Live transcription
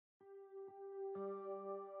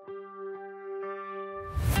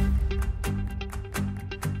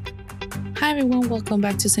Hi everyone, welcome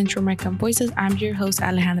back to Central American Voices. I'm your host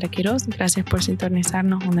Alejandra Quiroz. Gracias por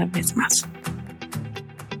sintonizarnos una vez más.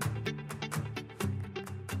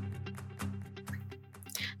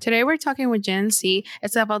 Today we're talking with Jency, a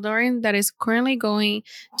Salvadoran that is currently going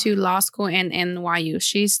to law school in NYU.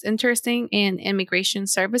 She's interested in immigration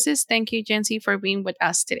services. Thank you, Jency, for being with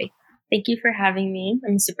us today. Thank you for having me.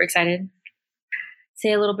 I'm super excited.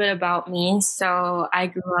 Say a little bit about me. So I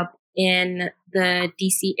grew up in the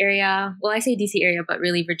DC area. Well, I say DC area, but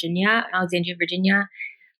really Virginia, Alexandria, Virginia.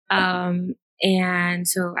 And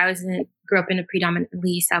so grew up in a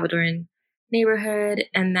predominantly Salvadoran neighborhood.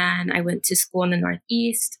 And then I went to school in the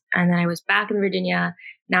Northeast. And then I was back in Virginia.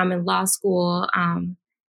 Now I'm in law school. And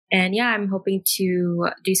yeah, I'm hoping to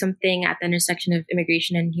do something at the intersection of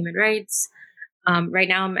immigration and human rights. Right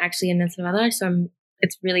now I'm actually in El Salvador. So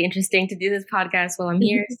it's really interesting to do this podcast while I'm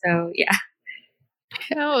here. So yeah.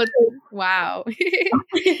 Oh, wow.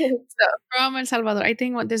 So from El Salvador, I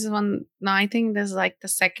think this is like the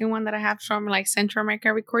second one that I have from like Central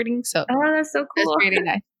America recording. So that's so cool. That's really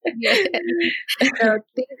nice. Yeah. So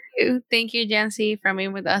thank you, Jency, for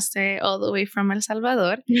being with us today, all the way from El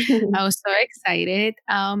Salvador. I was so excited.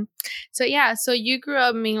 So you grew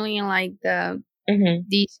up mainly in like the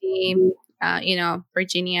DC,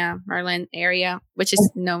 Virginia, Maryland area, which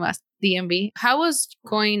is known as DMV. How was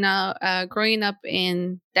growing up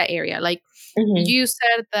in that area? Like you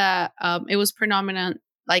said that it was predominant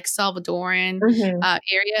like Salvadoran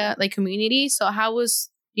area, like community. So how was,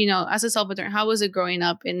 as a Salvadoran, how was it growing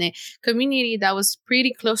up in a community that was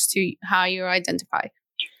pretty close to how you identify?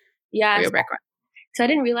 Yeah. Your background. So I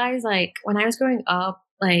didn't realize like when I was growing up,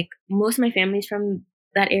 like most of my family's from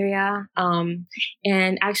that area.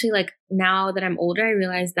 And actually like now that I'm older, I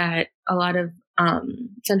realize that a lot of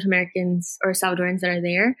Central Americans or Salvadorans that are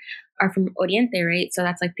there are from Oriente, right? So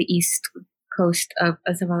that's like the east coast of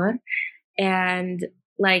El Salvador. And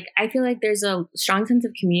like, I feel like there's a strong sense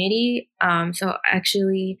of community. So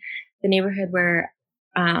actually the neighborhood where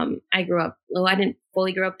I grew up, well, I didn't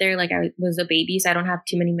fully grow up there. Like I was a baby, so I don't have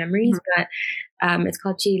too many memories, but it's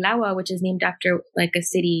called Chilagua, which is named after like a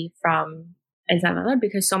city from El Salvador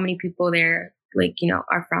because so many people there, like,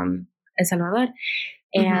 are from El Salvador.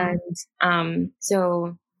 And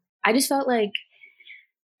so I just felt like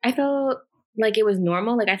it was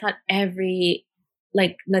normal. Like I thought every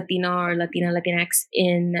like Latino or Latinx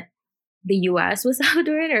in the US was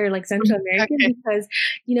Salvadoran or like Central American because,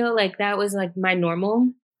 like that was like my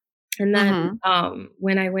normal. And then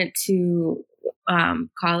when I went to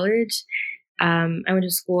college, I went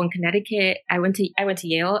to school in Connecticut. I went to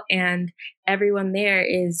Yale, and everyone there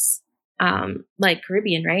is like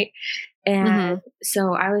Caribbean, right? And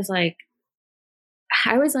so this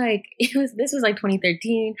was like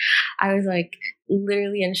 2013. I was like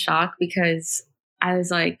literally in shock because I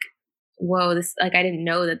was like, whoa, this, like, I didn't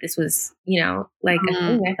know that this was, like a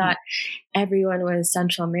thing. I thought everyone was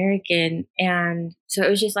Central American. And so it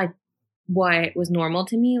was just like what was normal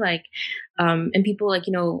to me. Like, and people like,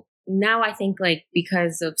 now I think like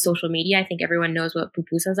because of social media, I think everyone knows what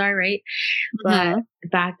pupusas are, right? But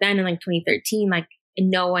back then in like 2013, like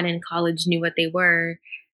no one in college knew what they were.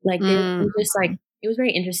 Like they were just like, it was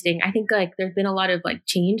very interesting. I think like there's been a lot of like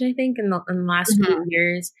change, I think, in the last few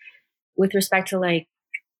years with respect to like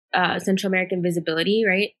Central American visibility,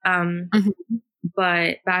 right?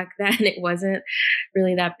 But back then it wasn't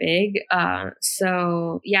really that big.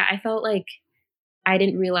 So yeah, I felt like I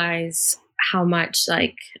didn't realize how much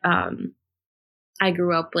like I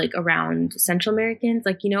grew up like around Central Americans,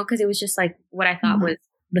 like, because it was just like what I thought was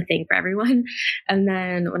the thing for everyone. And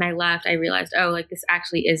then when I left, I realized, oh, like this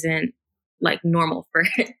actually isn't like normal for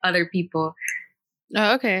other people.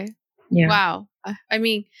 Oh, okay. Yeah. Wow. I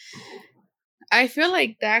mean, I feel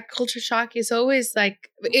like that culture shock is always like,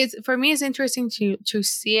 for me, it's interesting to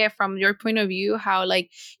see it from your point of view, how like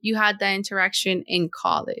you had that interaction in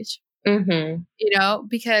college,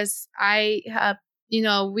 because I have,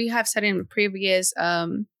 we have said in previous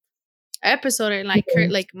episode, and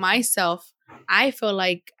like myself, I feel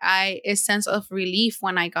like a sense of relief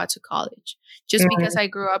when I got to college, just because I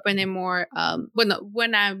grew up in a more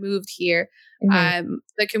when I moved here,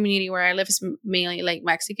 the community where I live is mainly like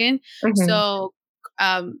Mexican. So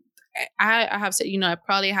I have said, I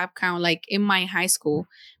probably have kind of like in my high school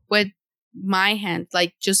with my hand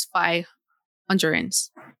like just 5 Hondurans.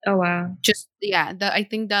 Oh wow! Just I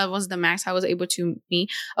think that was the max I was able to meet.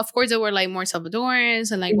 Of course, there were like more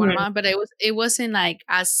Salvadorans and like Guatemala, but it wasn't like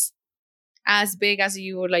as as big as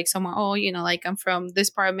you would like someone, oh, like I'm from this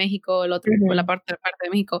part of Mexico, el otro por la Mm-hmm. parte de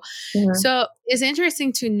Mexico. Mm-hmm. So it's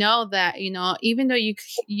interesting to know that, even though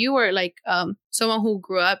you were like someone who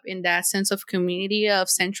grew up in that sense of community of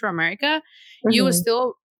Central America, you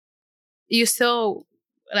Mm-hmm. still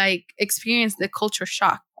like experience the culture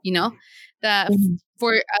shock, that Mm-hmm.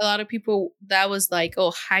 for a lot of people that was like,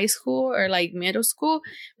 oh, high school or like middle school,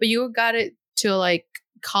 but you got it to like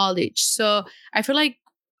college. So I feel like,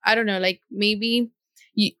 I don't know, like maybe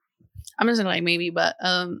you, I'm not saying like maybe, but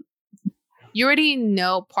you already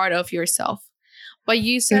know part of yourself, but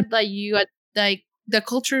you said that you had like the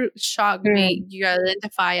culture shock made you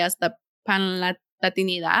identify as the pan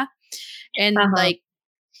latinidad, and Uh-huh. like,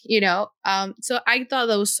 so I thought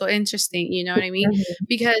that was so interesting, you know what I mean? Mm-hmm.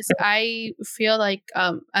 Because I feel like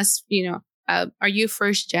as are you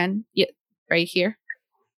first gen yet right here?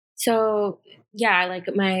 So yeah, like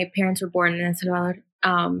my parents were born in El Salvador.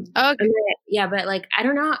 Okay. Yeah, but like I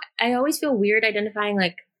don't know. I always feel weird identifying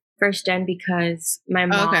like first gen because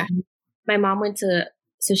Okay. my mom went to,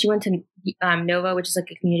 so she went to Nova, which is like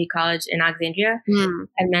a community college in Alexandria,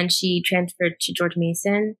 and then she transferred to George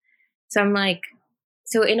Mason. So I'm like,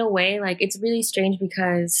 so in a way, like it's really strange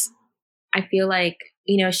because I feel like,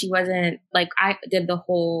 she wasn't like, I did the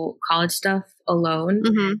whole college stuff alone,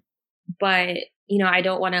 Mm-hmm. but I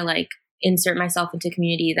don't want to like insert myself into a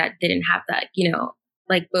community that didn't have that,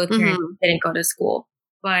 like both parents didn't go to school.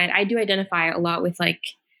 But I do identify a lot with like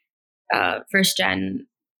first gen,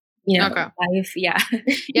 Okay. life. Yeah.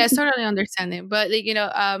 Yeah, I totally understand it. But like,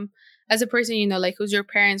 as a person, like whose your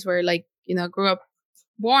parents were like, grew up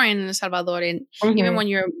born in El Salvador, and even when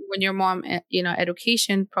your mom,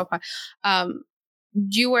 education profile,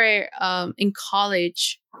 you were in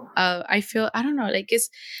college. I feel, I don't know, like it's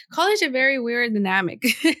college a very weird dynamic.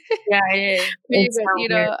 Yeah, it is. It's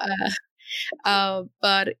so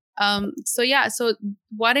but so yeah, so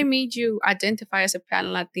what it made you identify as a pan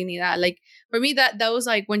Latinidad? Like for me, that was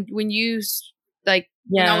like when you like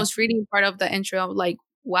when I was reading part of the intro, I'm like,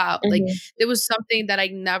 wow, like there was something that I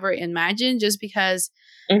never imagined, just because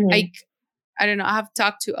like I don't know, I have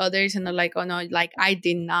talked to others and they're like, oh no, like I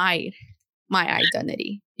denied my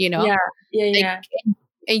identity, Yeah. like,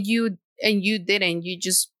 and you didn't, you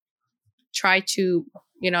just try to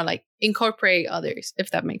like incorporate others,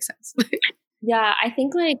 if that makes sense. Yeah, I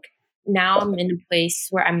think like now I'm in a place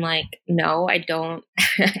where I'm like, no, I don't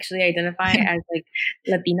actually identify as like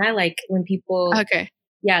Latina. Like when people, Okay.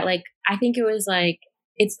 yeah, like I think it was like,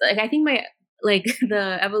 it's like, I think my, like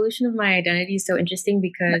the evolution of my identity is so interesting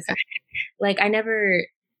because like I never,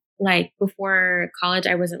 like before college,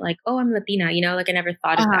 I wasn't like, oh, I'm Latina, like I never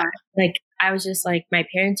thought of that. Like I was just like, my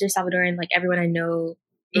parents are Salvadoran, like everyone I know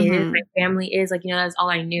is, my family is, like, that's all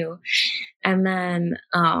I knew. And then,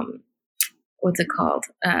 what's it called?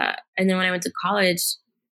 And then when I went to college,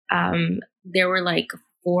 there were like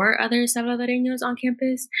 4 other Salvadoreños on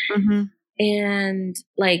campus. And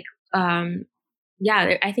like,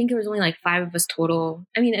 yeah, I think there was only like 5 of us total.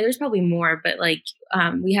 I mean, there's probably more, but like,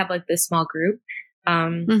 we have like this small group.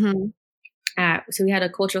 So we had a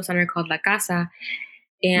cultural center called La Casa,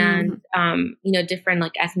 and different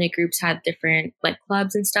like ethnic groups had different like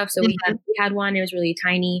clubs and stuff. So we had one. It was really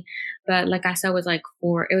tiny, but La Casa was like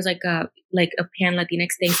it was like a pan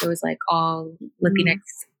Latinx thing. So it was like all Latinx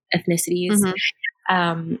ethnicities,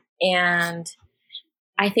 and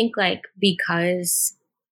I think like because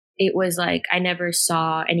it was like I never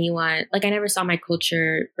saw anyone, like I never saw my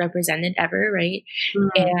culture represented ever, right?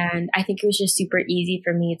 And I think it was just super easy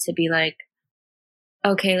for me to be like,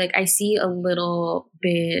 okay, like I see a little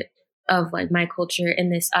bit of like my culture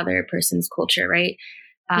in this other person's culture, right?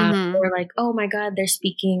 Or like, oh my God, they're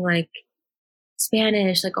speaking like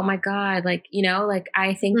Spanish, like, oh my God, like, like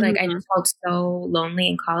I think like I just felt so lonely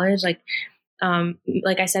in college. Like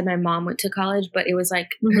I said, my mom went to college, but it was like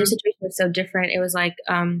her situation was so different. It was like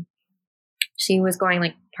she was going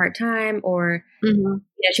like part-time, or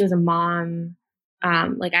she was a mom.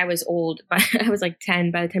 Like I was old, but I was like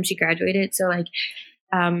 10 by the time she graduated. So like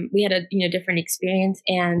we had a different experience,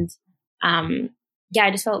 and yeah,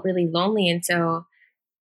 I just felt really lonely. And so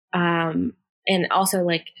and also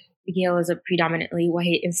like Yale is a predominantly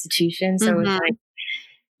white institution, so it's like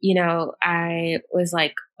I was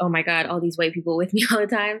like, oh my God, all these white people with me all the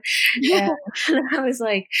time. And I was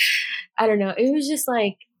like, I don't know, it was just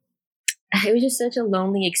such a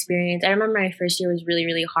lonely experience. I remember my first year was really,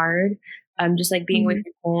 really hard. Just like being away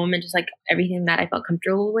from home and just like everything that I felt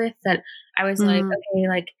comfortable with, that I was like, okay,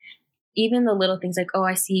 like even the little things, like, oh,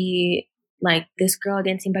 I see like this girl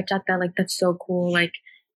dancing bachata, like that's so cool. Like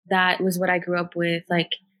that was what I grew up with. Like,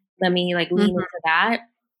 let me like lean into that.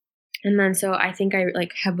 And then so I think I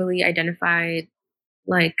like heavily identified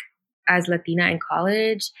like as Latina in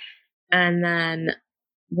college. And then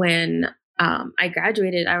when I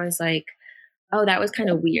graduated, I was like, oh, that was kind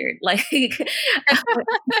of weird. Like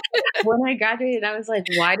when I graduated, I was like,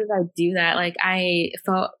 why did I do that? Like I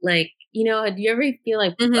felt like, do you ever feel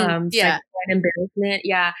like Yeah. embarrassment?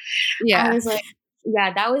 Yeah. I Yeah. was like,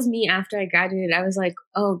 yeah, that was me after I graduated. I was like,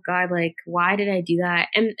 oh God, like why did I do that?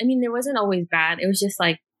 And I mean, there wasn't always bad. It was just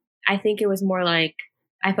like I think it was more like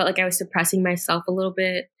I felt like I was suppressing myself a little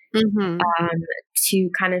bit um, to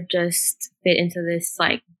kind of just fit into this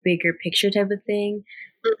like bigger picture type of thing.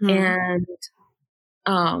 And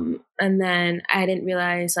then I didn't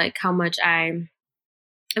realize like how much I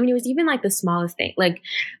mean, it was even like the smallest thing, like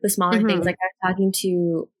the smaller things. Like I was talking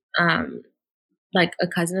to like a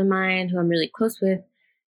cousin of mine who I'm really close with,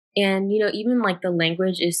 and even like the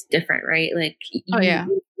language is different, right? Like Yeah.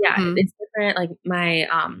 It's different. Like my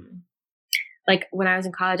like when I was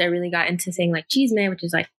in college, I really got into saying like cheese man, which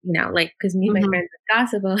is like, like because me and my friends would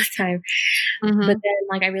gossip all the time. But then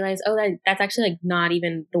like I realized, oh, that's actually like not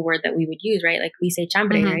even the word that we would use, right? Like we say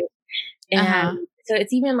chambre, right? And so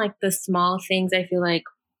it's even like the small things I feel like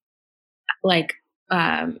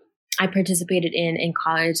I participated in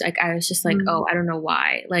college. Like I was just like, oh, I don't know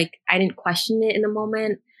why. Like I didn't question it in the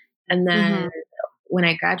moment. And then when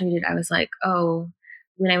I graduated, I was like, oh,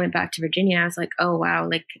 when I went back to Virginia, I was like, oh wow,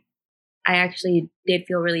 like I actually did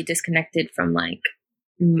feel really disconnected from like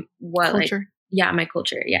what culture. My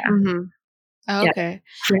culture. Yeah. Okay.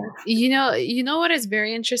 Yeah. You know what is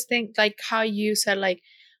very interesting? Like how you said like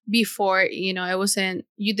before, it wasn't,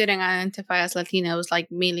 you didn't identify as Latina. It was like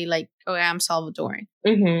mainly like, oh, I'm Salvadoran.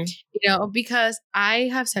 Because I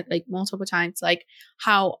have said like multiple times, like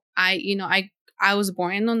how I was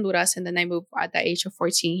born in Honduras and then I moved at the age of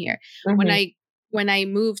 14 here. When I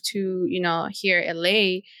moved to, here,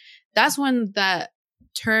 LA, that's when that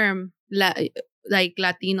term like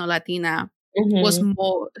Latino, Latina was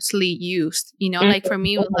mostly used, like for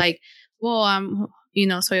me it was like, well, I'm,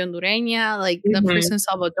 soy hondureña, like the person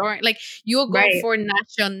Salvadoran, like you'll go for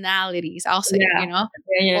nationalities, I'll say,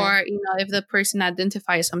 or, if the person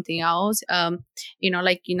identifies something else,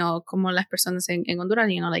 like, como las personas en Honduras,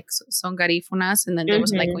 like son garífunas, and then there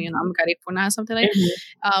was like, I'm garífuna, something like,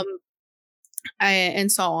 and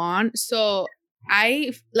so on. So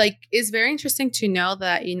I like, it's very interesting to know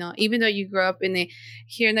that, even though you grew up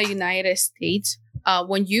here in the United States,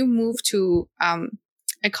 when you move to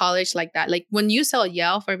a college like that, like when you sell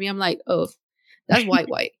Yale, for me, I'm like, oh, that's white,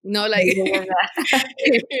 like, like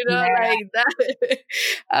that.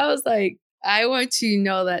 I was like, I want to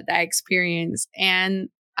know that experience. And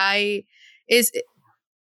it's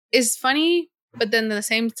funny, but then at the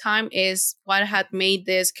same time is what had made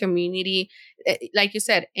this community, like you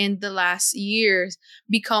said, in the last years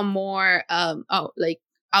become more like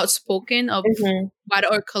outspoken of what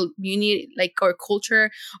our community, like our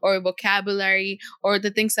culture or vocabulary or the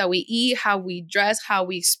things that we eat, how we dress, how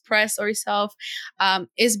we express ourselves,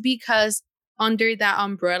 is because under that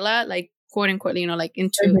umbrella, like quote unquote, like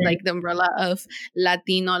into like the umbrella of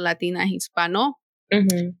Latino, Latina, Hispano,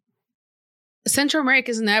 Central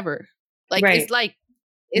America is never like, it's like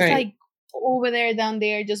over there, down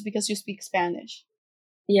there, just because you speak Spanish.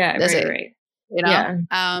 Yeah, that's it. Right.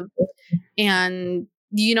 And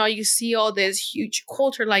you see all this huge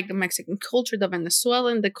culture, like the Mexican culture, the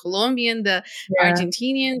Venezuelan, the Colombian, the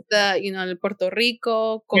Argentinian, the the Puerto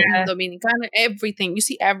Rico, Dominicana, everything. You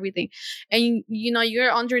see everything, and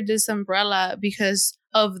you're under this umbrella because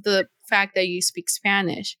of the fact that you speak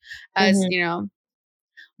Spanish, as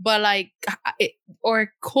but like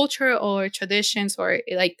or culture or traditions or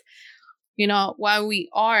like what we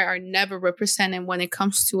are never represented when it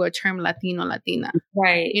comes to a term Latino, Latina,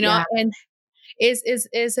 right? And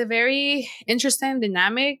is a very interesting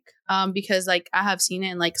dynamic, because like I have seen it,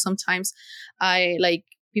 and like sometimes I like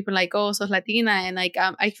people like, oh, sos Latina, and like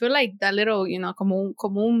I feel like that little como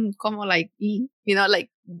like like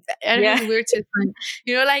it's weird to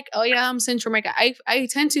like, oh yeah, I'm Central American. I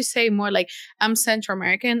tend to say more like I'm Central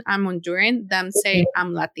American, I'm Honduran, than say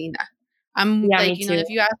I'm Latina. I'm like, if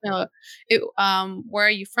you ask me, where are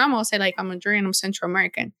you from? I'll say like I'm Honduran, I'm Central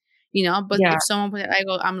American. But if someone put it, I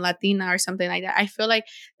go, I'm Latina or something like that. I feel like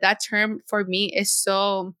that term for me is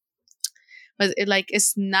so, but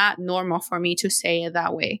it's not normal for me to say it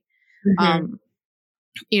that way. Like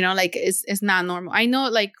it's not normal. I know,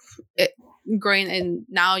 like growing, and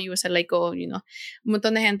now you said like, oh, un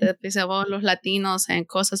montón de gente dice, oh, los Latinos and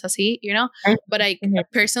cosas así, but like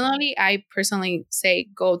I personally say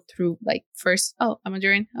go through like first, oh, I'm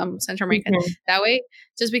Honduran, I'm Central American, that way,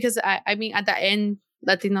 just because I mean at the end,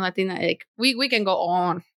 Latina, like we can go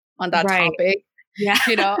on on that Right. topic. Yeah.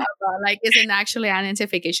 About like, is it actually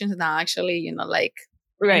identification? It's not actually, like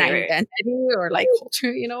an Right. identity or like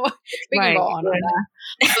culture, we can Right. go on that.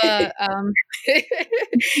 But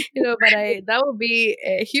but that would be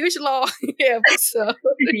a huge long episode.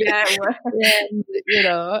 Yeah, it was.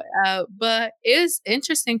 And, but it's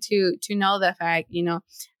interesting to know the fact,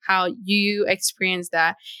 how you experience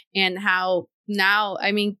that, and how now,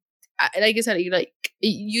 I mean, like I said,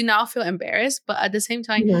 you now feel embarrassed, but at the same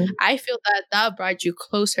time, I feel that brought you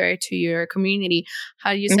closer to your community. How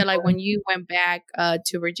you said, like, when you went back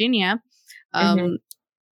to Virginia,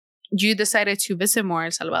 you decided to visit more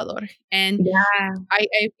El Salvador. And I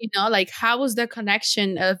like, how was the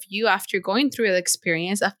connection of you after going through the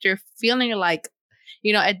experience, after feeling like,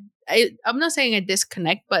 I'm not saying a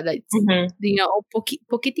disconnect, but like,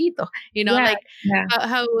 poquitito, like,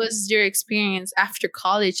 how was your experience after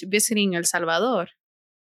college visiting El Salvador?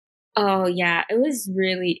 Oh yeah, it was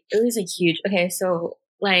a huge, okay. So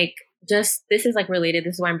like, just, this is like related.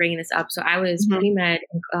 This is why I'm bringing this up. So I was pre-med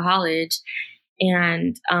in college,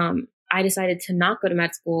 and I decided to not go to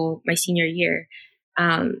med school my senior year.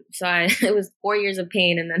 So it was 4 years of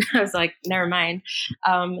pain, and then I was like, never mind.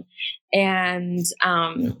 And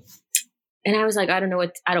I was like, I don't know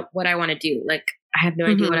what I want to do. Like, I have no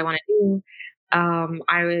idea what I want to do.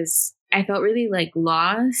 I felt really like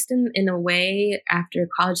lost in a way after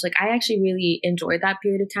college. Like, I actually really enjoyed that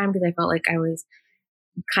period of time because I felt like I was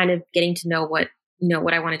kind of getting to know what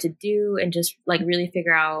I wanted to do, and just like really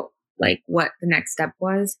figure out like what the next step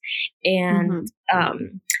was. And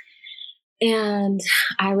and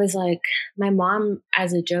I was like, my mom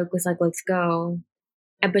as a joke was like, let's go.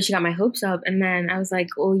 But she got my hopes up. And then I was like,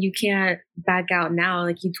 well, you can't back out now.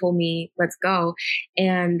 Like, you told me, let's go.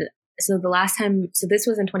 And so the last time, so this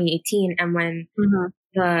was in 2018. And when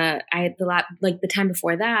the time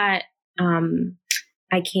before that,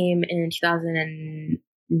 I came in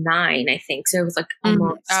 2009, I think. So it was like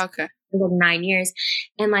almost, okay. It was like 9 years.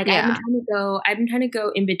 And like, I've been trying to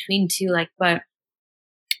go in between too, like, but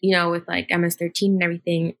with like MS-13 and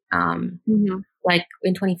everything, like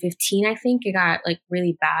in 2015, I think it got like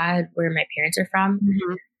really bad where my parents are from.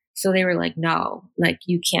 So they were like, no, like,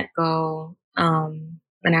 you can't go. And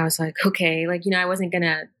I was like, okay, like, I wasn't going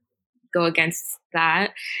to go against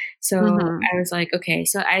that. So I was like, okay.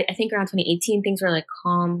 So I think around 2018, things were like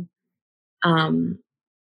calm.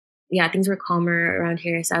 Things were calmer around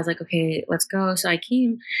here. So I was like, okay, let's go. So I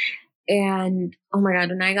came. And oh my God,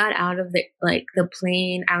 when I got out of the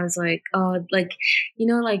plane, I was like, oh, like,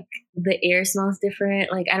 like the air smells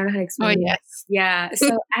different. Like, I don't know how to explain it. Yes. Yeah.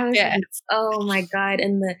 So I was like, oh my God.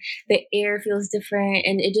 And the air feels different.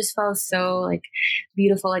 And it just felt so like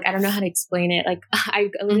beautiful. Like, I don't know how to explain it. Like, I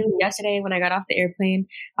literally yesterday when I got off the airplane,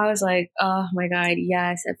 I was like, oh my God,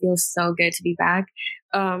 yes, it feels so good to be back.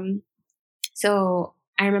 So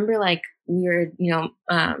I remember like we were,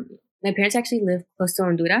 my parents actually live close to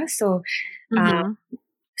Honduras. So,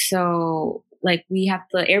 so like we have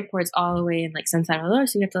the airports all the way in like San Salvador.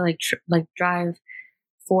 So we have to like drive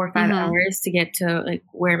 4 or 5 hours to get to like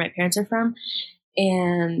where my parents are from.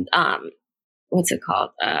 And, what's it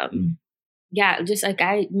called? Just like,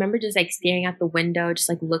 I remember just like staring out the window, just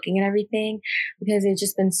like looking at everything because it's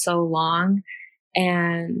just been so long.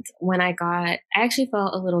 And when I actually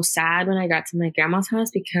felt a little sad when I got to my grandma's house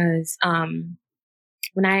because,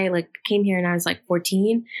 when I like came here and I was like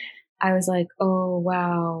 14, I was like, oh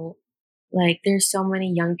wow, like there's so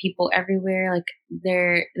many young people everywhere. Like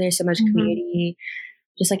there's so much community.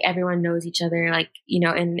 Just like everyone knows each other. Like, in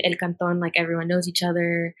El Canton, like everyone knows each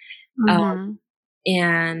other.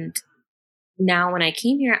 And now when I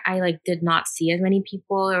came here, I like did not see as many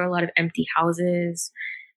people. There were a lot of empty houses.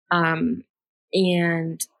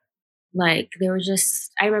 And like there was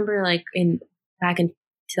just, I remember like back in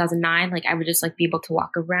 2009, like I would just like be able to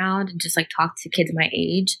walk around and just like talk to kids my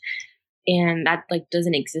age, and that like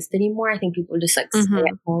doesn't exist anymore. I think people just like stay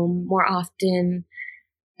at home more often,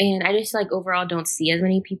 and I just like overall don't see as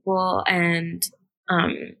many people. And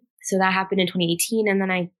so that happened in 2018, and then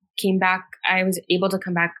I came back. I was able to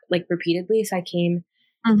come back like repeatedly. So I came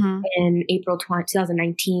in April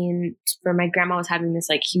 2019 for my grandma was having this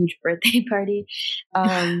like huge birthday party,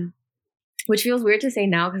 which feels weird to say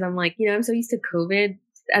now because I'm like, I'm so used to COVID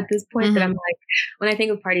at this point that I'm like, when I think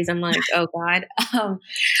of parties, I'm like, oh God.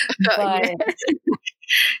 But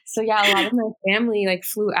so yeah, a lot of my family like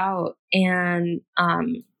flew out, and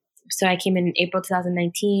so I came in April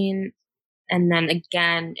 2019, and then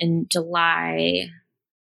again in July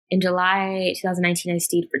 2019, I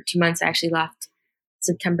stayed for 2 months. I actually left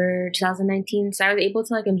September 2019, so I was able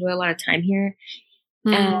to like enjoy a lot of time here,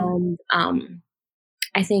 and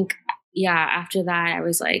I think yeah, after that, I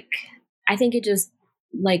was like, I think it just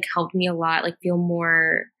like helped me a lot, like feel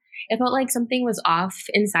more. It felt like something was off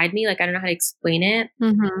inside me. Like I don't know how to explain it.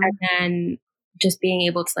 And Mm-hmm. then just being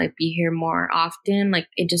able to like be here more often, like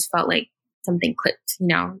it just felt like something clicked, you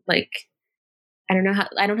know, like I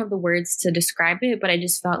don't have the words to describe it, but I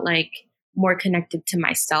just felt like more connected to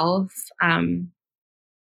myself.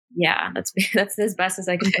 Yeah, that's that's as best as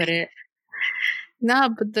I can put it. No,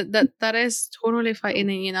 but that is totally fine.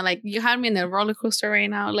 And you know, like you had me in a roller coaster right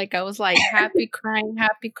now. Like I was like happy crying.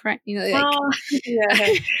 You know, like Oh, yeah.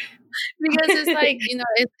 because it's like you know,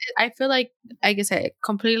 I feel like I said, I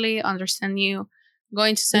completely understand you.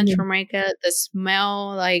 Going to Central Mhm. America, the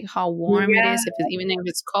smell, like how warm it Yeah. is, even if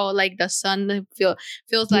it's cold, like the sun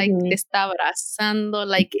feels like te Mhm. está abrazando,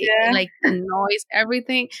 like Yeah. like the noise,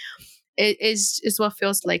 everything it is what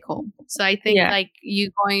feels like home. So I think Yeah. like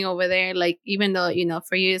you going over there, like even though you know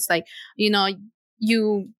for you it's like you know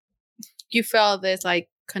you you feel this like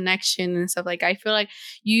connection and stuff. Like I feel like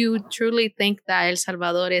you truly think that El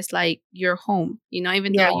Salvador is like your home. You know,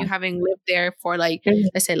 even though Yeah. you haven't lived there for like Mhm.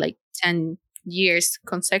 let's say like 10 years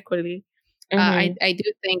consecutively. Mhm. I do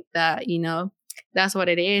think that you know that's what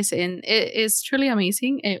it is, and it is truly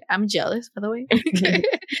amazing. I'm jealous, by the way,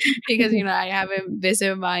 because you know I haven't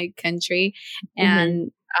visited my country, Mhm.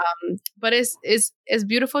 and but it's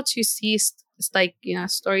beautiful to see like you know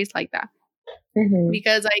stories like that Mhm.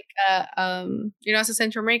 because like you know as a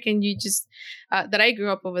Central American you just that I grew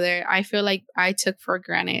up over there. I feel like I took for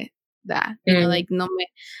granted that you know Mm. like no me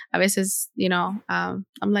a veces you know I'm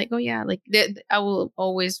like oh yeah like I will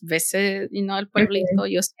always visit you know el Mhm. pueblito,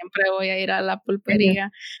 yo siempre voy a ir a la Mhm. pulpería.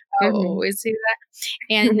 I'll Mhm. always see that.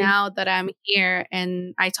 And now that I'm here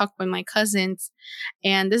and I talk with my cousins,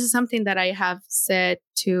 and this is something that I have said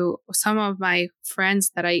to some of my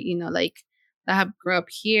friends that I you know like that have grew up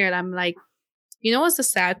here, and I'm like, you know what's the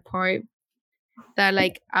sad part? That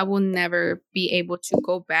like I will never be able to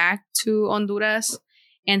go back to Honduras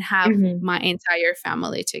and have Mhm. my entire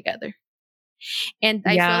family together. And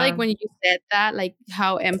I feel like Yeah. when you said that, like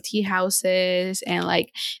how empty houses and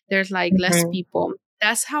like there's like less Mhm. people,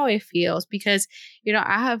 that's how it feels because you know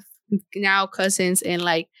I have now cousins in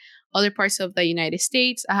like other parts of the United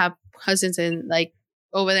States. I have cousins in like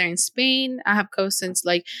over there in Spain. I have cousins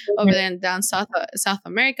like over there Mhm. in down South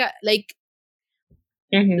America.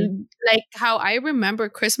 Mhm. Like how I remember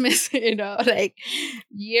Christmas, you know, like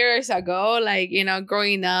years ago, like, you know,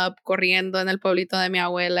 growing up, corriendo en el pueblito de mi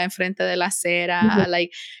abuela, enfrente de la Mhm. acera,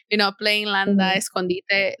 like, you know, playing landa, Mhm.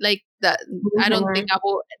 escondite, like that. I don't think Mhm. I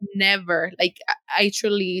will never, like, I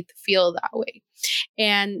truly feel that way.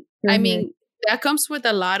 And I Mhm. mean, that comes with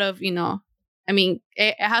a lot of, you know, I mean,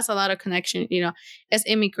 it has a lot of connection, you know, as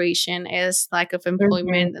immigration, as lack of Mhm.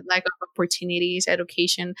 employment, lack of opportunities,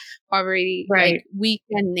 education, poverty, like Right. we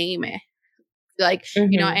can name it. Like,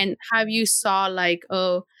 you know, Mhm. and have you saw like,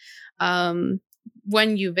 oh, um,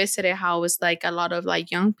 when you visited how it was like a lot of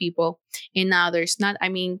like young people and now there's not, I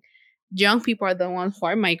mean, young people are the ones who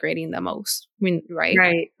are migrating the most. I mean, right?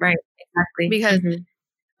 Right. Right. Exactly. Because Mhm.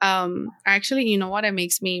 actually, you know what? It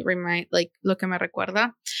makes me remind, like, lo que me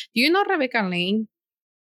recuerda. Do you know Rebecca Lane?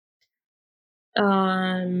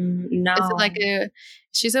 It's like No.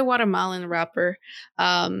 she's a Guatemalan rapper,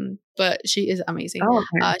 but she is amazing. Oh,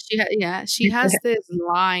 okay. Yeah, she has this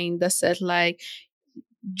line that says like,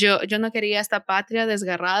 yo no quería esta patria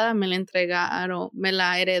desgarrada, me la entregaron, me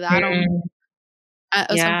la heredaron, Mm.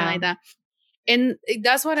 or something Yeah. like that. And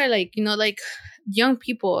that's what I like, you know, like young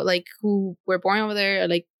people like who were born over there,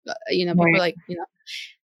 like you know, people Right. like you know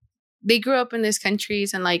they grew up in these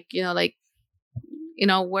countries and like you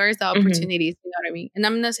know where's the Mhm. opportunities, you know what I mean? And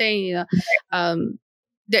I'm not saying you know um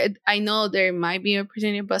I know there might be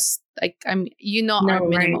opportunity but like I'm you know No, are right.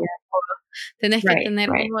 minimal. Yeah. Tenés que Right. tener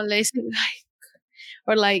Right. como le dicen,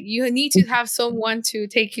 or like you need to have someone to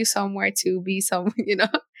take you somewhere to be some you know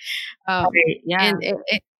Right. Yeah. and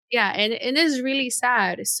yeah and it is really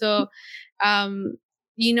sad. So um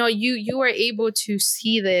you know you were able to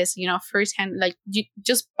see this you know firsthand like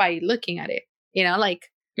just by looking at it, you know, like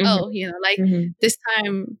Mhm. oh you know like Mhm. this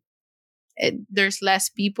time there's less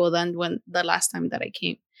people than when the last time that I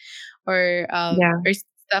came Yeah. or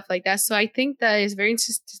stuff like that. So I think that is very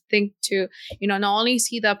interesting to you know not only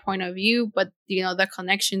see that point of view but you know the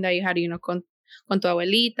connection that you had you know con tu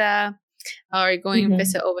abuelita or going and Mhm.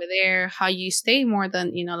 visit over there, how you stay more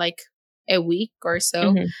than you know like a week or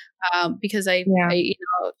so, Mhm. because Yeah. I you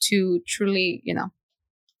know to truly you know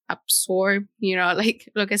absorb you know like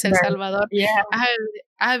lo que es El Right. Salvador. Yeah. I have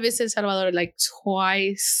I have visited Salvador like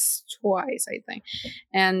twice I think,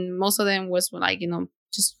 and most of them was like you know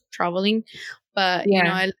just traveling, but you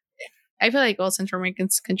know Yeah. I feel like all Central American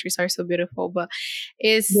countries are so beautiful, but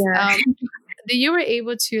is Yeah. you were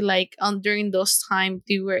able to like during those time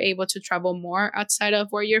you were able to travel more outside of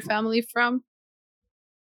where your family from?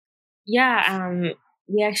 Yeah,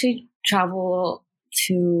 we actually travel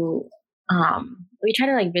to we try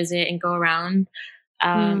to like visit and go around.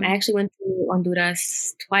 I Mm. actually went to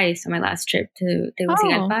Honduras twice on my last trip to Oh,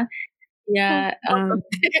 Tegucigalpa. oh, Yeah, welcome.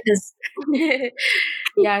 'cause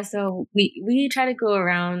yeah, so we try to go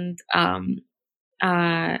around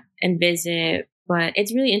and visit, but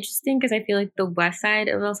it's really interesting because I feel like the west side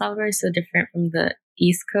of El Salvador is so different from the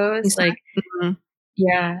east coast. Like, Exactly. Mhm.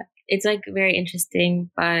 yeah, it's like very interesting,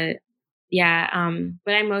 but yeah,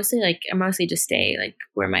 but I mostly just stay like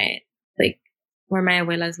where my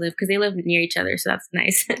abuelas live because they live near each other, so that's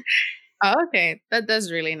nice. Oh, okay,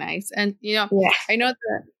 that's really nice. And Yeah. I know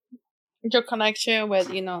that your connection with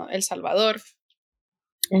El Salvador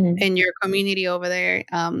Hmm. and your community over there,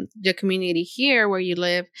 the community here where you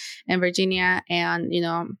live in Virginia, and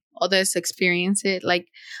others experience it. Like,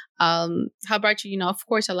 how about you? Of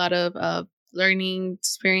course, a lot of learning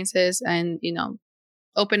experiences, and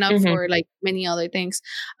open up Hmm. for like many other things.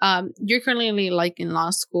 You're currently like in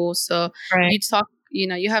law school, so Right. you talk.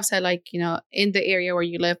 You have said like in the area where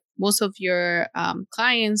you live, most of your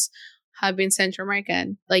clients have been Central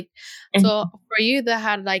American. Like, so Hmm. for you that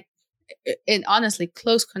had like an honestly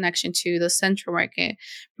close connection to the Central American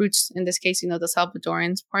roots, in this case, the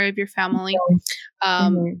Salvadorans part of your family.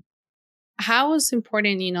 Um, Hmm. how is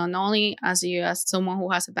important, not only as you as someone who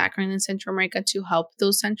has a background in Central America to help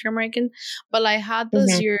those Central American, but like how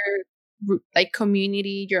does Hmm. your like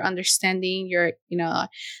community, your understanding, your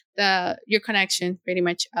your connection pretty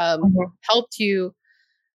much Hmm. helped you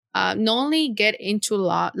not only get into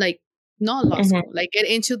law, like not law Hmm. school, like get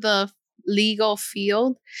into the legal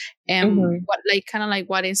field, and Hmm. what like kind of like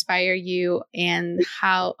what inspired you, and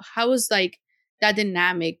how was like that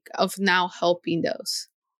dynamic of now helping those,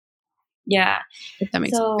 Yeah. if that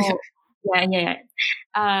makes sense. So yeah, yeah, yeah.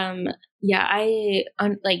 Yeah,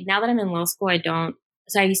 like now that I'm in law school, I don't.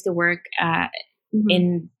 So I used to work Mhm.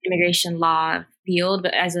 in immigration law field,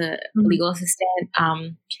 but as a Mhm. legal assistant.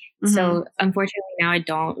 Mhm. So unfortunately now I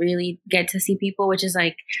don't really get to see people, which is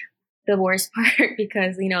like the worst part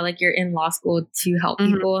because like you're in law school to help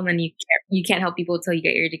Mhm. people, and then you can't help people until you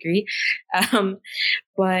get your degree. Um,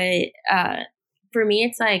 but for me,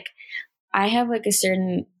 it's like I have like a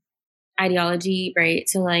certain ideology, right?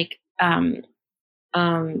 So like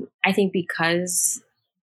I think because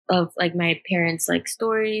of like my parents like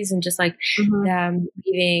stories and just like Mhm. them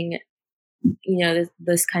leaving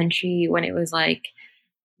this country when it was like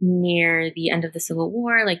near the end of the Civil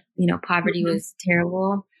War, like poverty Mhm. was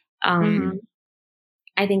terrible. Mhm. um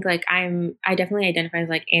I think like I definitely identify as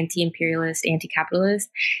like anti-imperialist, anti-capitalist,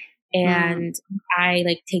 Mhm. and I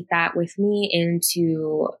like take that with me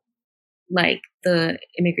into like the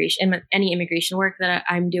immigration, any immigration work that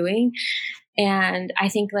I'm doing. And I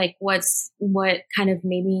think like what kind of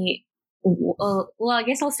made me, well, I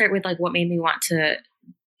guess I'll start with like what made me want to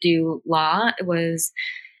do law was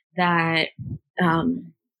that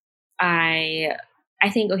um, I I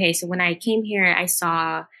think, okay, so when I came here, I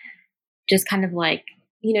saw just kind of like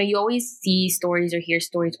you always see stories or hear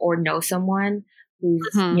stories or know someone who's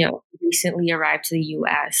Mhm. recently arrived to the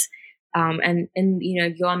U.S. And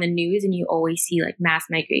you go on the news and you always see like mass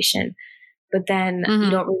migration, but then you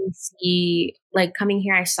Mhm. don't really see like coming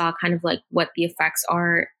here. I saw kind of like what the effects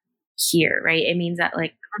are here, right? It means that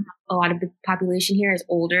like a lot of the population here is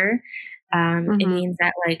older. It Mhm. means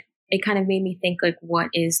that like it kind of made me think like what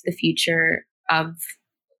is the future of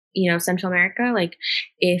Central America? Like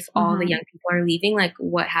if all the Mhm. young people are leaving, like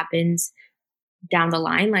what happens down the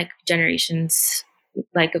line, like generations,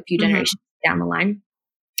 like a few Mhm. generations down the line.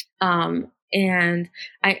 And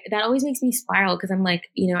I that always makes me spiral because I'm like,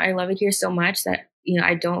 I love it here so much that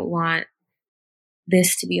I don't want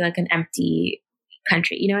this to be like an empty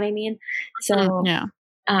country. You know what I mean? Mhm. So, Yeah.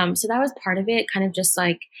 so that was part of it. Kind of just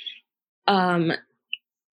like, um,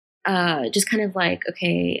 just kind of like,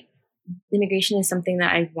 okay, immigration is something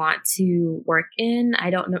that I want to work in. I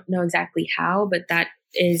don't know exactly how, but that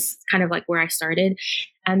is kind of like where I started.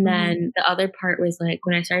 And Mhm. then the other part was like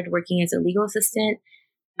when I started working as a legal assistant,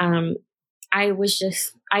 um, I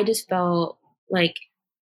just felt like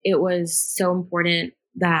it was so important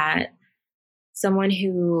that someone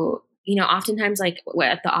who, oftentimes like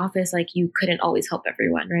at the office, like you couldn't always help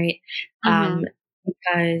everyone, right? Um, Mhm.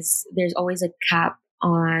 because there's always a cap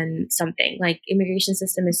on something. Like immigration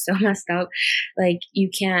system is so messed up. Like you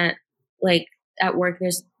can't like at work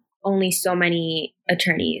there's only so many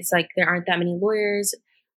attorneys. Like there aren't that many lawyers.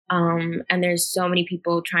 And there's so many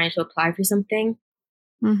people trying to apply for something.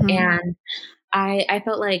 And I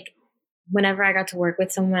felt like whenever I got to work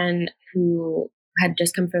with someone who had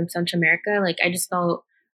just come from Central America, like I just felt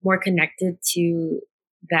more connected to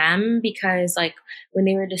them, because like when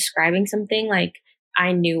they were describing something, like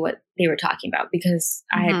I knew what they were talking about because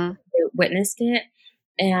I had witnessed it.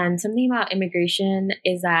 And something about immigration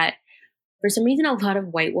is that for some reason, a lot of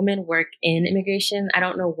white women work in immigration. I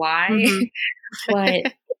don't know why,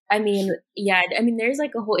 but I mean, yeah, I mean, there's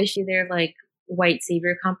like a whole issue there of like white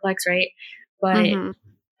savior complex, right?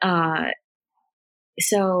 But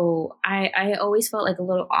so I always felt like a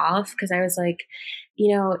little off, because I was like,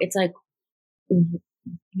 you know, it's like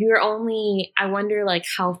I wonder like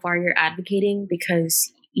how far you're advocating,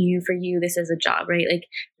 because for you, this is a job, right? Like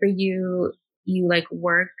for you, you like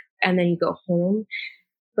work and then you go home.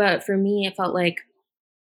 But for me, it felt like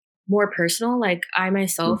more personal. Like I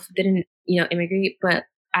myself didn't, immigrate, but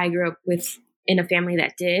I grew up in a family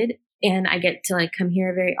that did, and I get to like come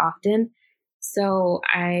here very often. So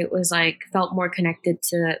I was like, felt more connected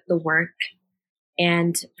to the work.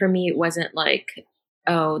 And for me, it wasn't like,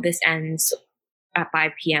 oh, this ends at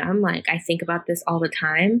 5 p.m. Like I think about this all the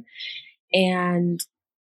time. And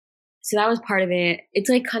so that was part of it. It's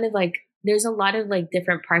like kind of like, there's a lot of like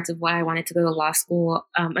different parts of why I wanted to go to law school.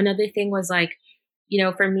 Another thing was like,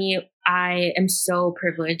 for me, I am so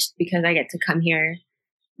privileged because I get to come here.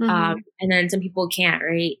 And then some people can't,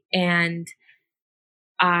 right? And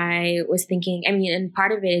I was thinking, I mean, and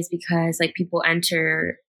part of it is because like people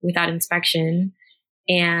enter without inspection.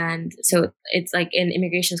 And so it's like in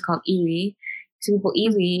immigration is called iwi. So people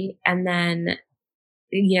iwi, and then,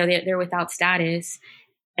 they're without status.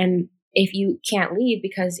 And if you can't leave,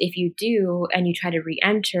 because if you do and you try to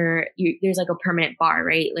re-enter, there's like a permanent bar,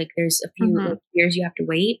 right? Like there's a few like, years you have to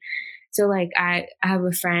wait. So like I have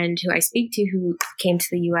a friend who I speak to who came to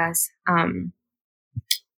the US,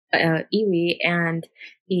 iwi, and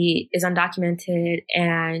he is undocumented,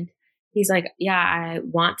 and he's like, yeah, I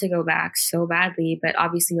want to go back so badly, but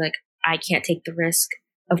obviously like I can't take the risk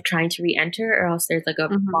of trying to re-enter, or else there's like a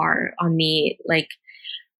bar on me, like.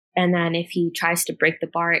 And then if he tries to break the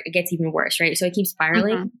bar, it gets even worse, right? So it keeps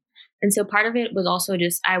spiraling. And so part of it was also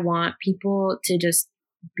just, I want people to just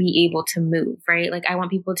be able to move, right? Like I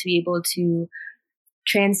want people to be able to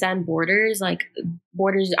transcend borders. Like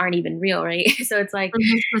borders aren't even real, right? So it's like,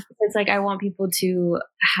 I want people to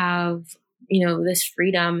have, this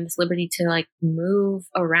freedom, this liberty to like move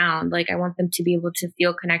around. Like I want them to be able to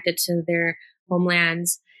feel connected to their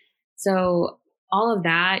homelands. So all of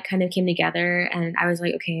that kind of came together, and I was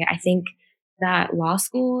like, okay, I think that law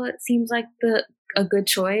school seems like a good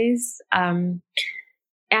choice. I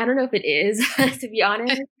don't know if it is, to be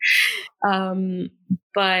honest.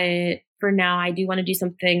 But for now, I do want to do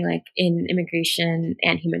something like in immigration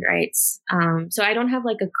and human rights. So I don't have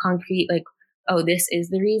like a concrete, like, oh, this is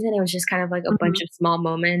the reason. It was just kind of like a bunch of small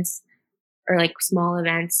moments, or like small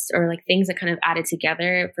events, or like things that kind of added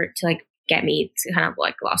together to like get me to kind of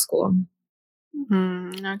like law school.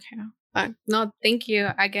 Okay. No, thank you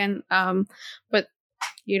again. But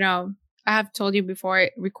I have told you before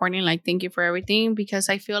recording, like, thank you for everything, because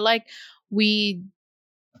I feel like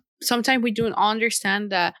sometimes we don't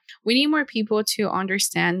understand that we need more people to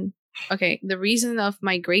understand, okay, the reason of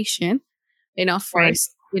migration,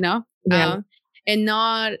 first, and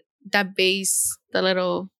not that base, the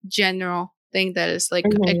little general thing that is like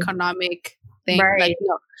economic thing. Right. Like,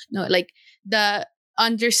 no, like the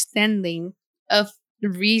understanding of the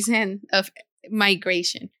reason of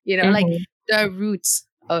migration, like the roots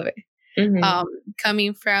of it,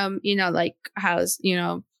 coming from, like how's,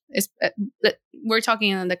 it's, we're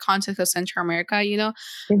talking in the context of Central America,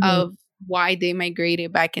 of why they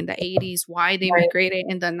migrated back in the 80s, why they migrated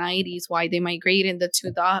in the 90s, why they migrated in the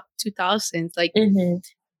 2000s, like,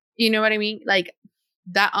 you know what I mean? Like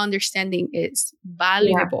that understanding is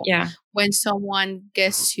valuable when someone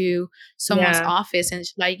gets to someone's office and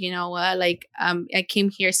it's like, you know what, like, I came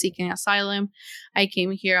here seeking asylum. I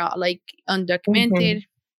came here like undocumented.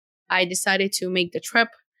 I decided to make the trip.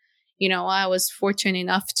 I was fortunate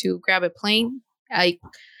enough to grab a plane.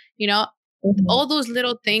 All those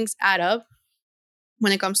little things add up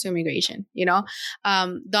when it comes to immigration, the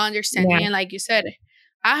understanding. And like you said,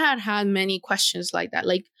 I had many questions like that.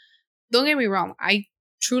 Like, don't get me wrong. I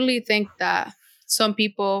truly think that some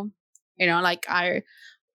people, like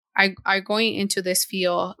are going into this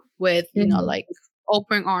field with, like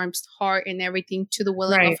open arms, heart, and everything, to the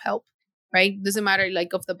willing of help. Right? Doesn't matter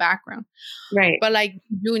like of the background. Right. But like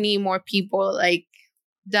you need more people like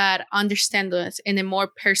that understand this in a more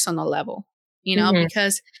personal level,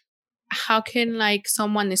 because how can like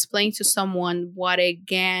someone explain to someone what a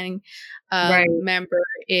gang member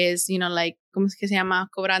is, like ¿cómo es que se llama?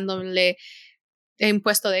 Cobrándole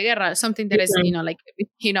impuesto de guerra, something that is, like,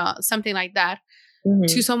 something like that,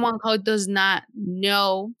 to someone who does not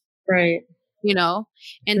know, right,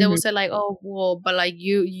 and they will say like, oh, well, but like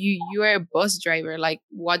you are a bus driver, like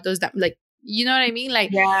what does that, like, you know what I mean,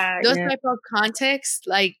 like those type of context,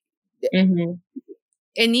 like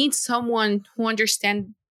it needs someone who understands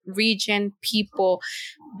region, people,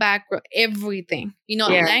 background, everything,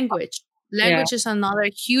 language is another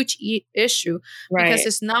huge issue, because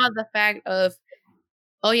it's not the fact of,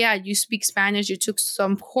 oh yeah, you speak Spanish, you took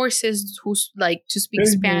some courses who's like to speak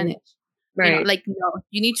Spanish, right, like, no,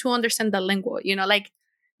 you need to understand the lingua, like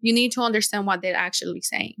you need to understand what they're actually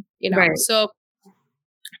saying, right. So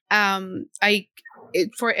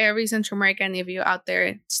for every Central American, if you're out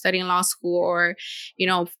there studying law school or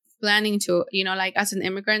planning to, like as an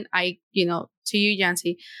immigrant, to you,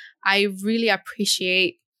 Yancy, I really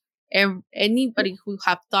appreciate anybody who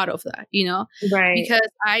have thought of that, right, because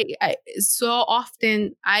I so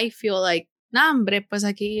often I feel like, nah, hombre, pues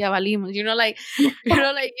aquí ya valimos, like,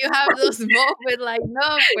 like you have those moments like,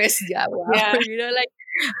 no, pues ya, wow.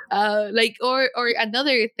 Like, or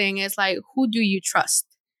another thing is like, who do you trust?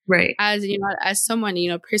 Right. As as someone,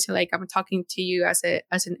 person, like I'm talking to you as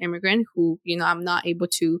an immigrant who, I'm not able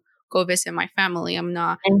to go visit my family. I'm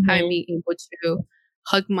not being able to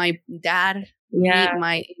hug my dad,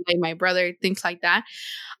 meet my brother, things like that.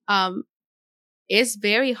 It's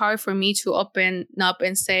very hard for me to open up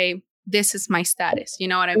and say, this is my status. You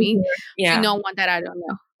know what I mean? Yeah. To no one that I don't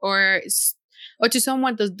know, or to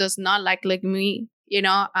someone that does not like me.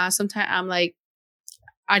 Sometimes I'm like,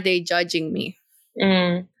 are they judging me?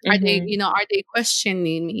 Are they, are they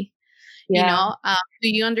questioning me? Yeah. Do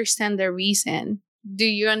you understand the reason? Do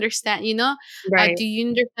you understand, Right. do you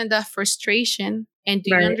understand the frustration, and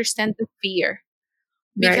do you understand the fear?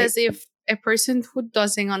 Because if a person who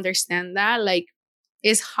doesn't understand that, like,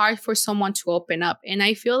 it's hard for someone to open up. And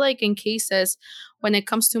I feel like in cases when it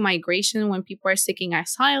comes to migration, when people are seeking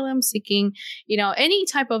asylum, seeking, any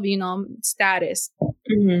type of, status,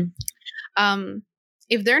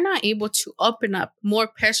 if they're not able to open up more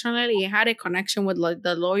personally and had a connection with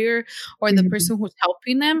the lawyer or the person who's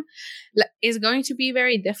helping them, it's going to be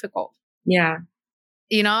very difficult. Yeah.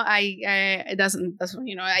 It doesn't,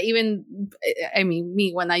 I mean,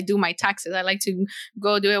 me, when I do my taxes, I like to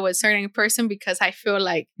go do it with a certain person because I feel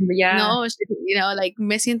like, no, like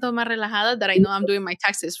me siento más relajada that I know I'm doing my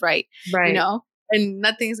taxes right. And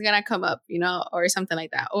nothing's gonna come up, or something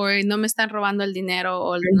like that. Or no me están robando el dinero,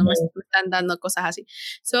 or no me están dando cosas así.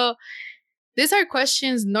 So these are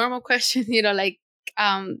questions, normal questions, like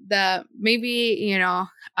the maybe,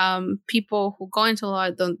 people who go into law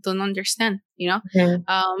don't understand,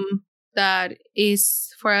 that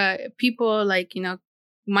is for people like,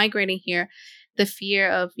 migrating here, the fear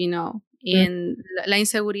of, in la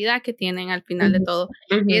inseguridad que tienen al final de todo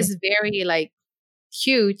is very like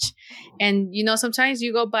huge. And sometimes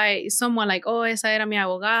you go by someone like, oh, esa era mi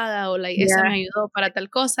abogada, or like esa me ayudó para tal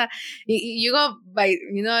cosa, you go by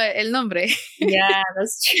el nombre. Yeah,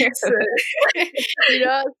 that's true.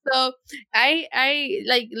 So I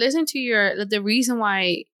like listen to the reason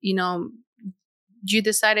why you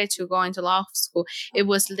decided to go into law school. It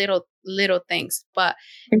was little things, but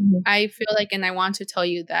I feel like, and I want to tell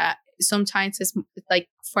you that sometimes it's like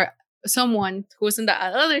for someone who's on the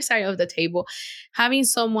other side of the table, having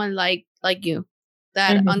someone like you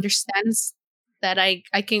that understands that I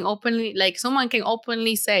can openly, like someone can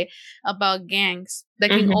openly say about gangs, that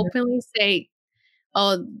can openly say,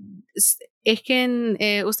 oh, es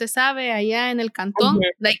que usted sabe allá en el cantón,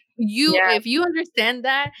 like if you understand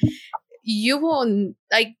that, you won't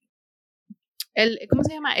like ¿cómo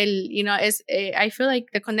se llama? I feel like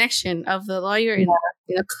the connection of the lawyer and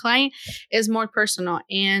the client is more personal,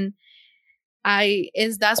 and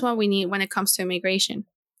that's what we need when it comes to immigration.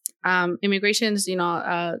 Immigration is,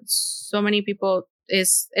 so many people,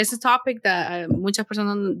 it's a topic that muchas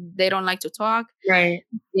personas, they don't like to talk, right?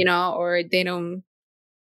 Or they don't.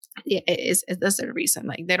 Yeah, that's the reason.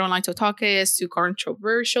 Like they don't like to talk. It's too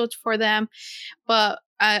controversial for them. But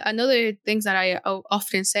another things that I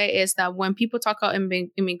often say is that when people talk about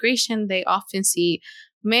immigration, they often see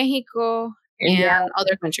Mexico and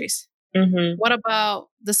other countries. What about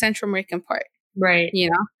the Central American part? Right.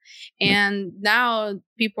 And now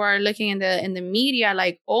people are looking in the media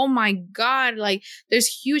like, oh my God, like there's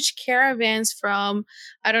huge caravans from,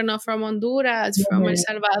 I don't know, from Honduras, from El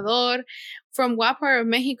Salvador, from what part of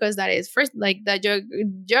Mexico is that? Is first, like the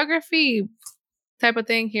geography type of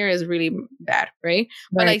thing here is really bad, right?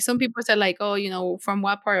 But like some people said like, oh, from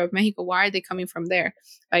what part of Mexico, why are they coming from there,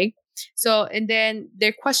 right? So, and then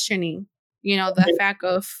they're questioning the fact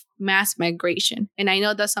of mass migration. And I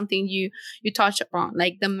know that's something you touched upon,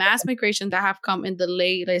 like the mass migration that have come in the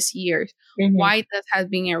latest years, why that has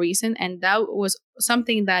been a reason. And that was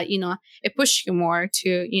something that, it pushed you more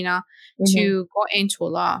to, to go into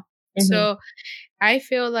law. So I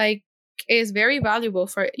feel like it's very valuable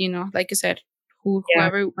for, like I said,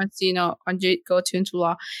 whoever wants to, go to into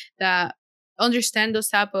law, that understand those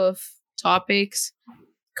type of topics,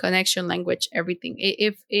 connection, language, everything.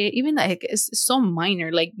 If even like it's so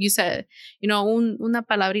minor, like you said, una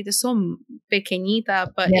palabrita so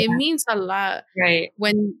pequeñita, but it means a lot, right,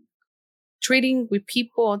 when treating with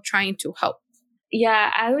people, trying to help.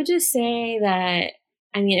 Yeah, I would just say that,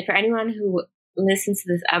 I mean, for anyone who listens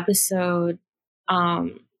to this episode,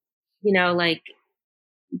 like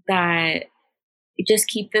that, just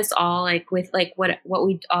keep this all like with like what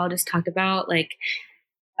we all just talked about, like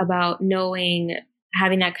about knowing,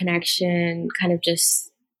 having that connection, kind of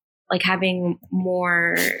just like having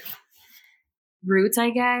more roots,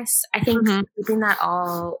 I guess. I think keeping that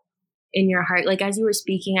all in your heart, like as you were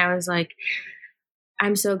speaking, I was like,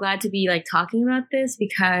 I'm so glad to be like talking about this,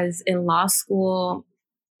 because in law school,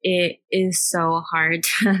 it is so hard.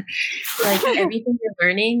 Like everything you're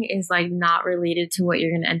learning is like not related to what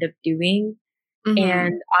you're going to end up doing.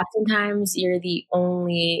 And oftentimes you're the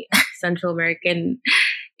only Central American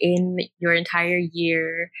in your entire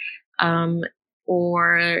year,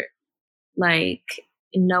 or like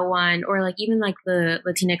no one, or like even like the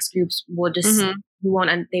Latinx groups will just they won't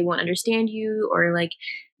understand you, or like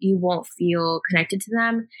you won't feel connected to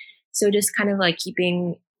them. So just kind of like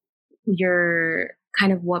keeping your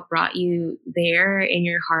kind of what brought you there in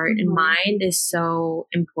your heart and mind is so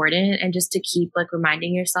important, and just to keep like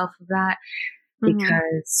reminding yourself of that,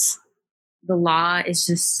 because the law is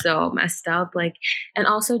just so messed up. Like, and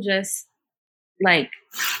also just like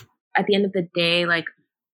at the end of the day, like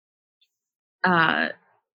that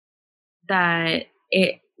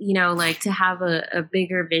it, like to have a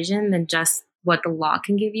bigger vision than just what the law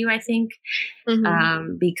can give you, I think.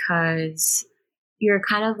 Because you're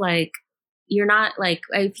kind of like, you're not like,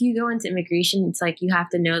 if you go into immigration, it's like you have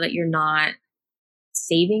to know that you're not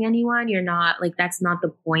saving anyone. You're not like, that's not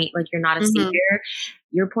the point. Like, you're not a savior.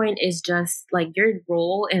 Your point is just like your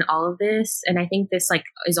role in all of this. And I think this like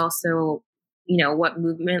is also, what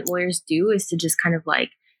movement lawyers do, is to just kind of like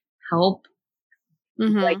help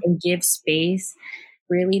like and give space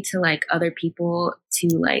really to like other people to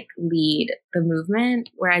like lead the movement,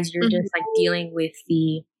 whereas you're just like dealing with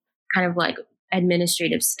the kind of like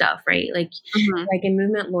administrative stuff, right? Like like in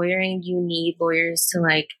movement lawyering, you need lawyers to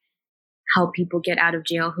like help people get out of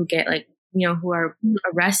jail who get like, who are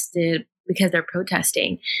arrested because they're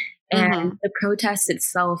protesting. And the protest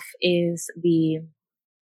itself is the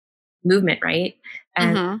movement, right?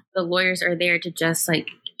 And the lawyers are there to just like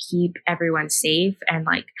keep everyone safe and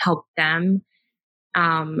like help them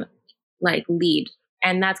like lead.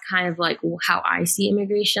 And that's kind of like how I see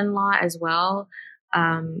immigration law as well.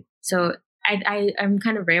 So I'm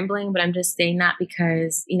kind of rambling, but I'm just saying that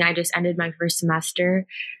because, I just ended my first semester.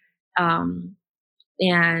 And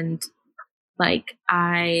like,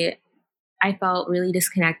 I felt really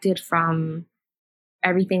disconnected from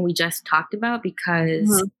everything we just talked about,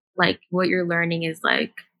 because like what you're learning is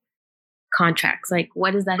like contracts. Like,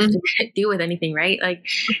 what does that have to do with anything, right? Like,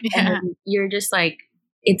 and you're just like,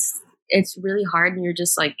 it's really hard, and you're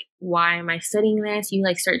just like, why am I studying this? You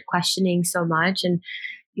like start questioning so much, and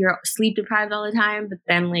you're sleep deprived all the time. But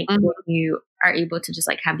then like when you are able to just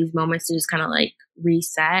like have these moments to just kind of like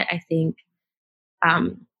reset, I think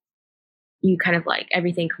you kind of like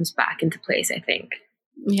everything comes back into place, I think.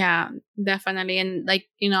 Yeah, definitely. And like,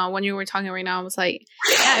 when you were talking right now, I was like,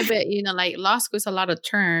 yeah, but like law school is a lot of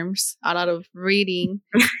terms, a lot of reading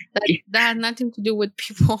that has nothing to do with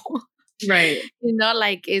people. Right.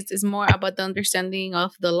 Like it's more about the understanding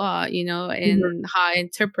of the law, and how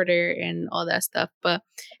interpreter and all that stuff. But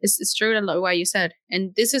it's true what you said.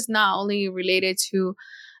 And this is not only related to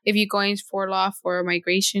if you're going for law for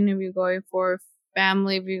migration, if you're going for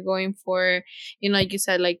family, if you're going for, like you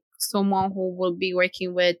said, like someone who will be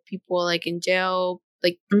working with people like in jail,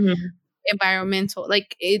 like environmental,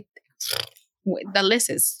 like the list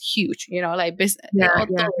is huge, like business,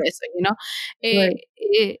 list,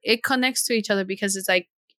 it connects to each other, because it's like,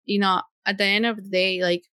 at the end of the day,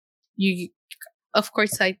 like you, of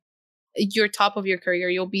course, like you're top of your career,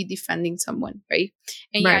 you'll be defending someone, right?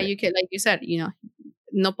 And you can, like you said,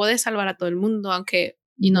 no puedes salvar a todo el mundo, aunque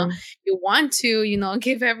you want to,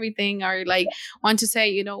 give everything, or like want to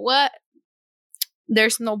say, what,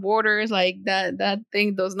 there's no borders, like that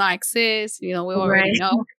thing does not exist, we already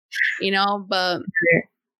know, but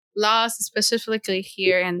laws, specifically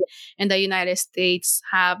here in the United States,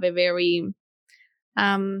 have a very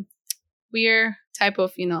weird type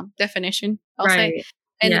of, definition, I'll say. Right.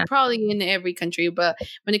 And Yeah. probably in every country, but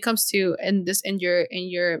when it comes to in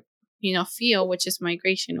your field, which is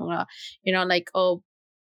migration, like,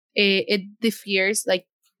 it differs, like,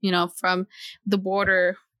 from the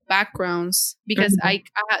border backgrounds, because that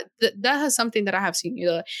has something that I have seen,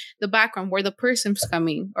 the background where the person's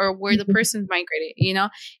coming or where the person's migrated,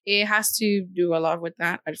 it has to do a lot with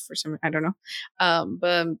that. For some, I don't know,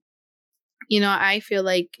 but I feel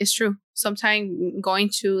like it's true. Sometimes going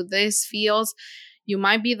to these fields, you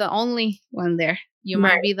might be the only one there. You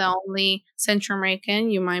might be the only Central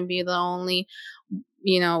American. You might be the only,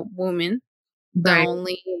 woman. The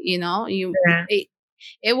only,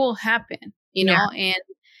 it will happen, and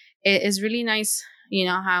it is really nice,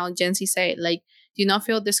 how Jency said, like, do not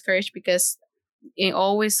feel discouraged, because it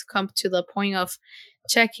always comes to the point of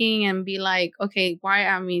checking and be like, okay, why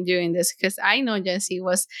am I doing this? Because I know Jency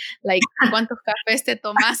was like, ¿cuántos cafés te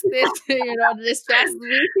tomaste? This past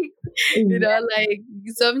week. Like,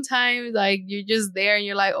 sometimes, like, you're just there and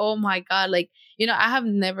you're like, oh my God, like, I have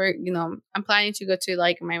never, I'm planning to go to,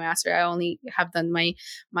 like, my master. I only have done my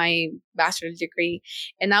bachelor's degree,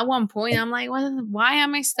 and at one point I'm like, well, why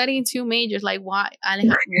am I studying 2 majors? Like, why?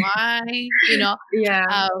 Why?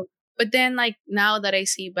 Yeah. But then, like, now that I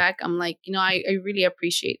see back, I'm like, I really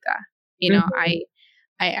appreciate that.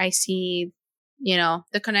 I see,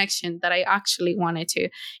 the connection that I actually wanted to,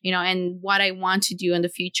 and what I want to do in the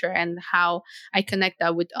future, and how I connect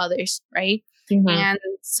that with others, right? And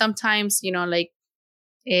sometimes, like,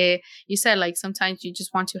 you said, like, sometimes you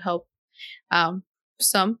just want to help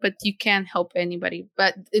some, but you can't help anybody.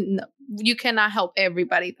 But you cannot help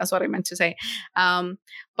everybody. That's what I meant to say.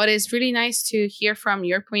 But it's really nice to hear from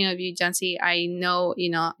your point of view, Jency. I know,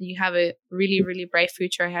 you have a really, really bright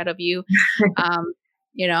future ahead of you. I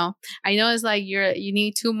know it's like you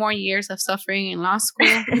need 2 more years of suffering in law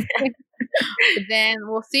school. But then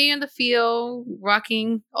we'll see you in the field,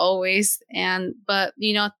 rocking always. But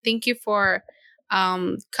thank you for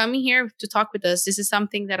coming here to talk with us. This is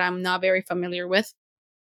something that I'm not very familiar with,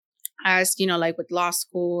 as like with law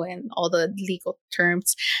school and all the legal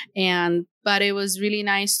terms. But it was really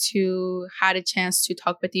nice to had a chance to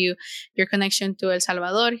talk with you, your connection to El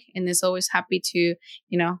Salvador, and it's always happy to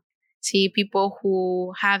see people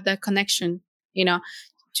who have that connection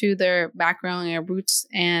to their background and their roots.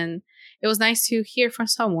 And it was nice to hear from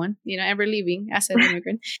someone, ever leaving as an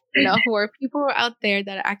immigrant, who are people out there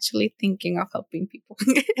that are actually thinking of helping people.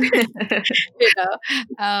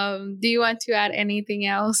 Do you want to add anything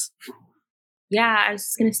else? Yeah, I was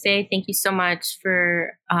just going to say thank you so much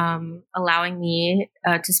for allowing me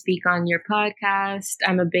to speak on your podcast.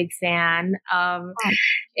 I'm a big fan.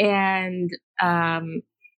 And,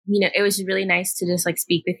 it was really nice to just, like,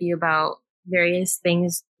 speak with you about various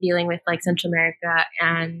things dealing with, like, Central America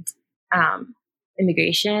and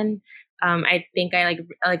immigration. I think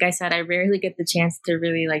like I said, I rarely get the chance to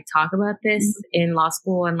really, like, talk about this in law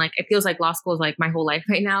school. And, like, it feels like law school is, like, my whole life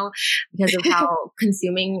right now because of how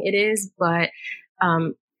consuming it is. But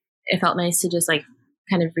it felt nice to just, like,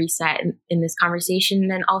 kind of reset in this conversation.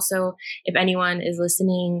 And then also, if anyone is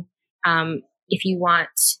listening, if you want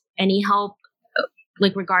any help,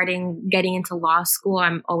 like, regarding getting into law school,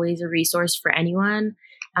 I'm always a resource for anyone.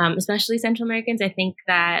 Especially Central Americans. I think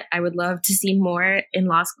that I would love to see more in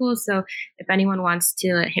law school. So if anyone wants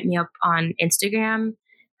to hit me up on Instagram,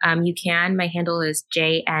 you can. My handle is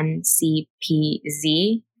JNCPZ.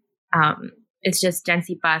 It's just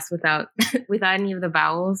Jency Paz without any of the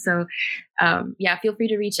vowels. So feel free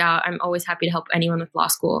to reach out. I'm always happy to help anyone with law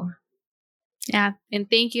school. Yeah. And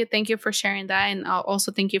thank you for sharing that. And I'll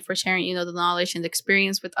also thank you for sharing, the knowledge and the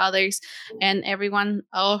experience with others and everyone,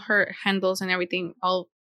 all her handles and everything. I'll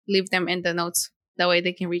leave them in the notes. That way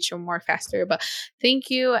they can reach you more faster. But thank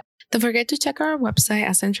you. Don't forget to check our website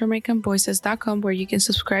at centralamericanvoices.com, where you can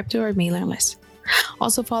subscribe to our mailing list.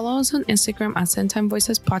 Also follow us on Instagram at Centime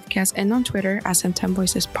Voices Podcast and on Twitter at Centime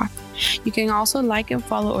Voices Pod. You can also like and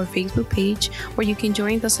follow our Facebook page, where you can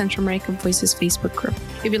join the Central American Voices Facebook group.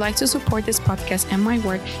 If you'd like to support this podcast and my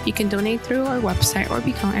work, you can donate through our website or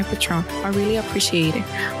become a patron. I really appreciate it.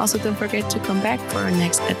 Also, don't forget to come back for our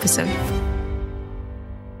next episode.